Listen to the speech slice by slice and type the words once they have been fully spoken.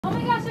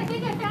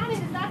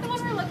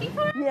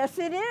Yes,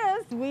 it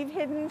is. We've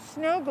hidden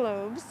snow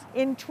globes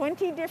in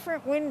 20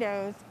 different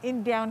windows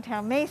in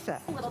downtown Mesa.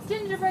 A little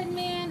gingerbread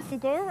man. You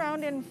go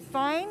around and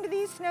find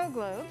these snow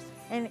globes,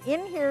 and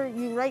in here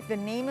you write the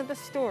name of the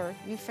store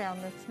you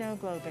found the snow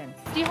globe in.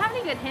 Do you have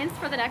any good hints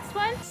for the next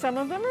one? Some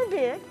of them are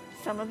big,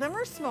 some of them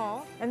are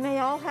small, and they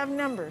all have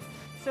numbers.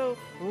 So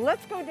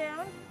let's go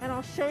down and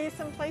I'll show you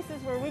some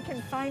places where we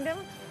can find them,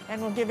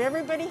 and we'll give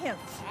everybody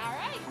hints. All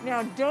right.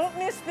 Now don't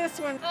miss this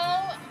one.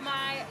 Oh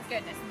my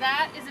goodness,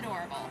 that is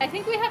adorable. I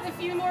think we have a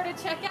few more to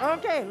check out.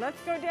 Okay, let's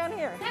go down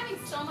here. I'm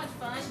having so much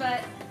fun,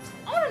 but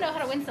I want to know how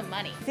to win some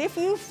money. If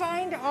you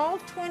find all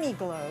 20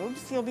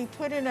 globes, you'll be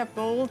put in a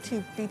bowl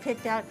to be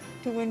picked out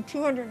to win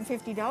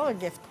 $250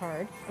 gift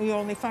card. You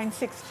only find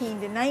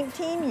 16 to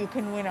 19, you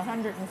can win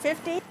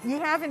 150. You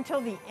have until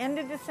the end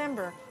of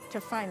December to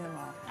find them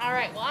all. All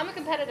right, well, I'm a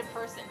competitive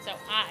person, so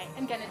I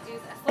am gonna do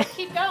this. Let's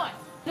keep going.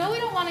 No, we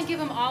don't want to give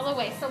them all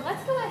away, so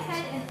let's go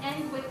ahead and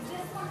end with this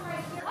one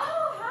right here.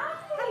 Oh, hi!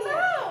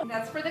 Hello!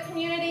 That's for the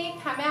community.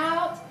 Come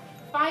out,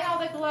 find all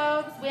the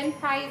globes, win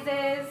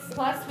prizes.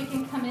 Plus, we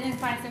can come in and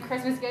find some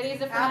Christmas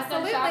goodies if we're not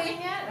done shopping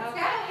yet.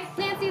 Okay.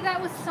 Nancy,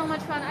 that was so much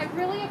fun. I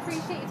really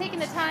appreciate you taking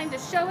the time to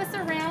show us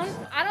around.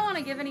 I don't want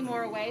to give any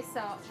more away,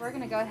 so we're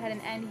gonna go ahead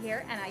and end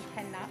here, and I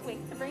cannot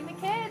wait to bring the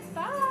kids.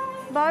 Bye!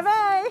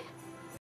 Bye-bye!